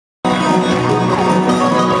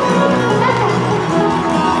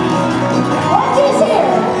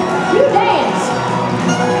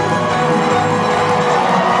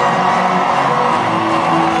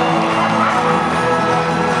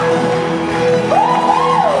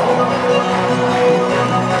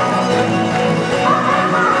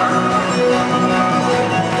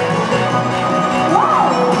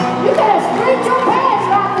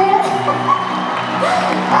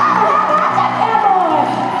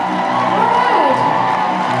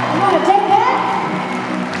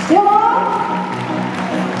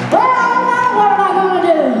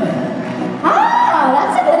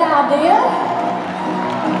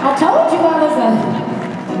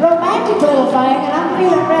playing, and I'm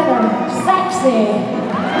feeling rather sexy.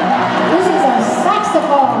 This is a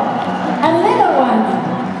saxophone, a little one,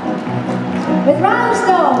 with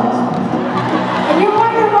rhinestones. And you're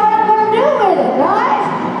wondering what I'm going to do with it, right?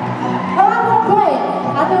 Well, I'm going to play it.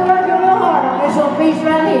 I've been working real hard on this little piece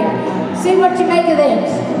right here. See what you make of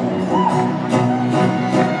this.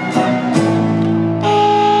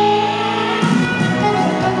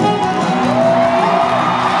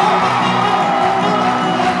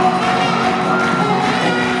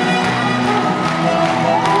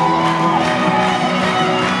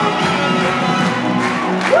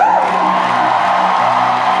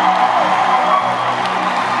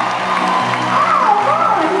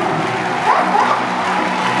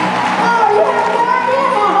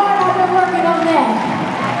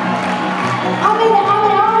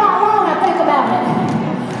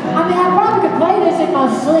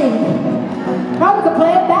 Sleep. Probably could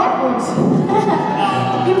play it backwards.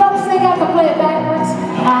 You folks think I could play it backwards?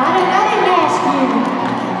 I didn't ask you.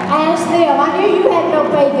 I asked them. I knew you had no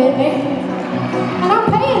faith in me. And I'm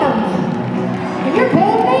paying them. And you're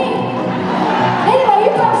paying me. Anyway,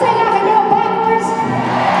 you folks think I can do it backwards?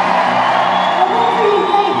 Well, good for you.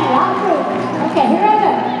 Thank you. I'll prove it. Okay, here I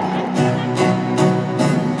go.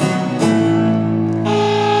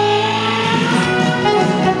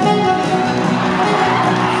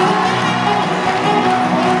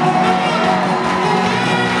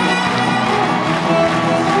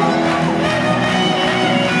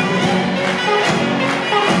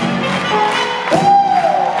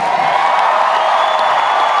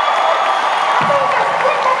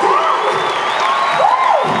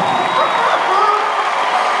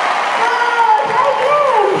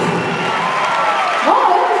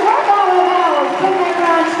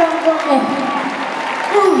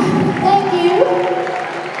 Thank you.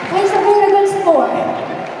 Thanks for being a good sport.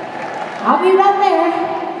 I'll be right there.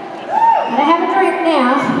 Gotta have a drink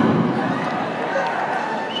now.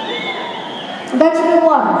 I bet you need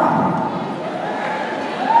water.